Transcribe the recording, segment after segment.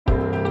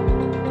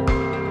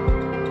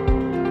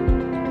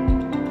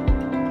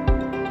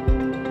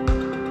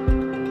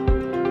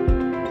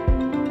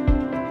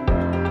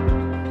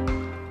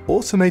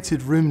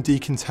Automated room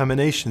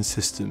decontamination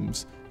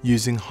systems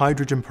using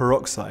hydrogen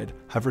peroxide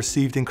have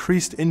received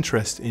increased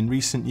interest in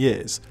recent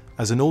years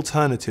as an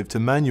alternative to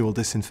manual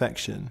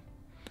disinfection.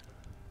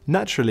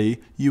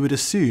 Naturally, you would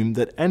assume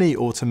that any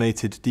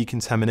automated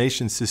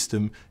decontamination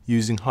system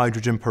using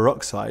hydrogen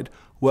peroxide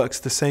works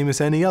the same as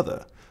any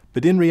other,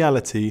 but in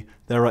reality,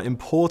 there are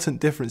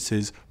important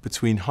differences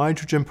between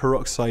hydrogen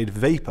peroxide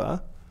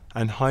vapor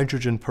and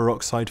hydrogen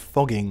peroxide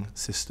fogging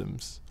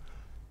systems.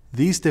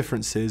 These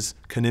differences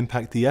can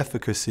impact the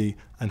efficacy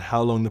and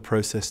how long the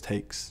process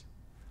takes.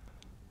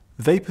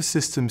 Vapor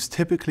systems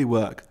typically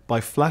work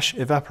by flash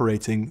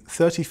evaporating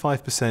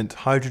 35%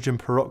 hydrogen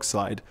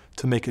peroxide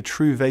to make a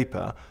true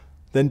vapor,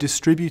 then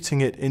distributing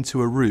it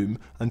into a room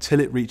until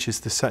it reaches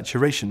the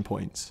saturation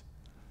point,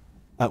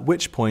 at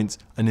which point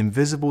an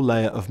invisible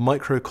layer of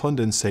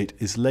microcondensate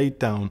is laid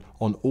down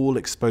on all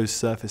exposed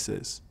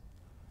surfaces.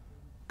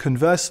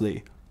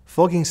 Conversely,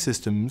 fogging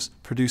systems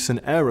produce an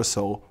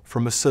aerosol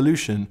from a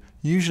solution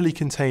usually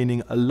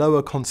containing a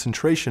lower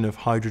concentration of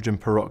hydrogen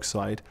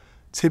peroxide,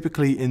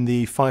 typically in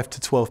the 5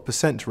 to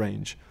 12%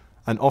 range,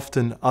 and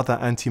often other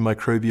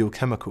antimicrobial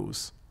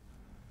chemicals.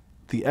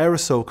 The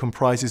aerosol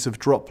comprises of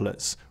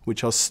droplets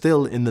which are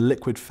still in the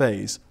liquid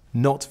phase,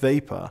 not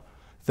vapor.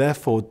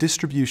 Therefore,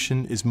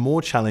 distribution is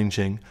more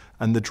challenging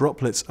and the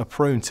droplets are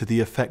prone to the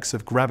effects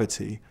of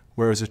gravity,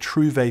 whereas a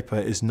true vapor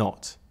is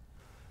not.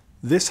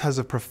 This has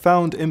a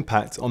profound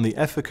impact on the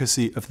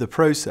efficacy of the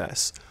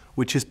process,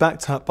 which is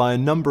backed up by a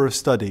number of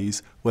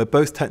studies where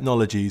both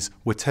technologies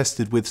were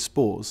tested with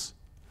spores.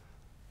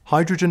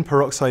 Hydrogen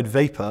peroxide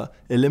vapor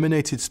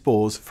eliminated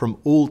spores from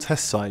all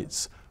test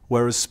sites,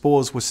 whereas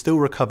spores were still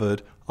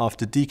recovered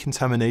after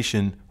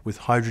decontamination with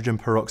hydrogen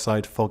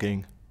peroxide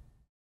fogging.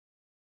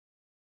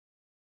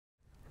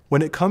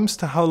 When it comes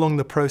to how long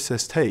the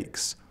process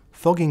takes,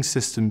 fogging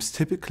systems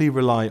typically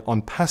rely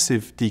on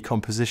passive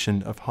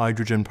decomposition of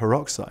hydrogen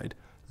peroxide,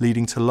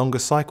 leading to longer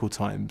cycle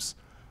times,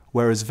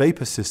 whereas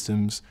vapor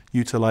systems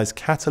utilize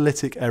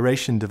catalytic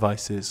aeration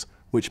devices,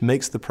 which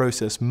makes the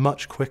process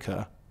much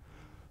quicker.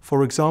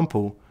 For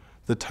example,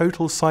 the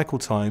total cycle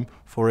time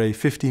for a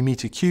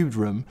 50-meter cubed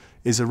room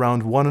is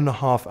around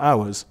 1.5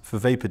 hours for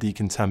vapor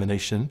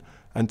decontamination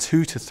and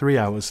 2 to 3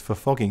 hours for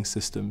fogging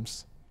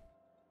systems.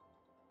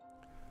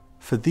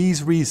 For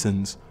these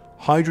reasons,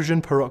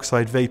 hydrogen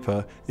peroxide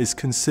vapor is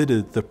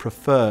considered the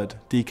preferred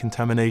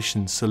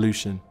decontamination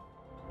solution.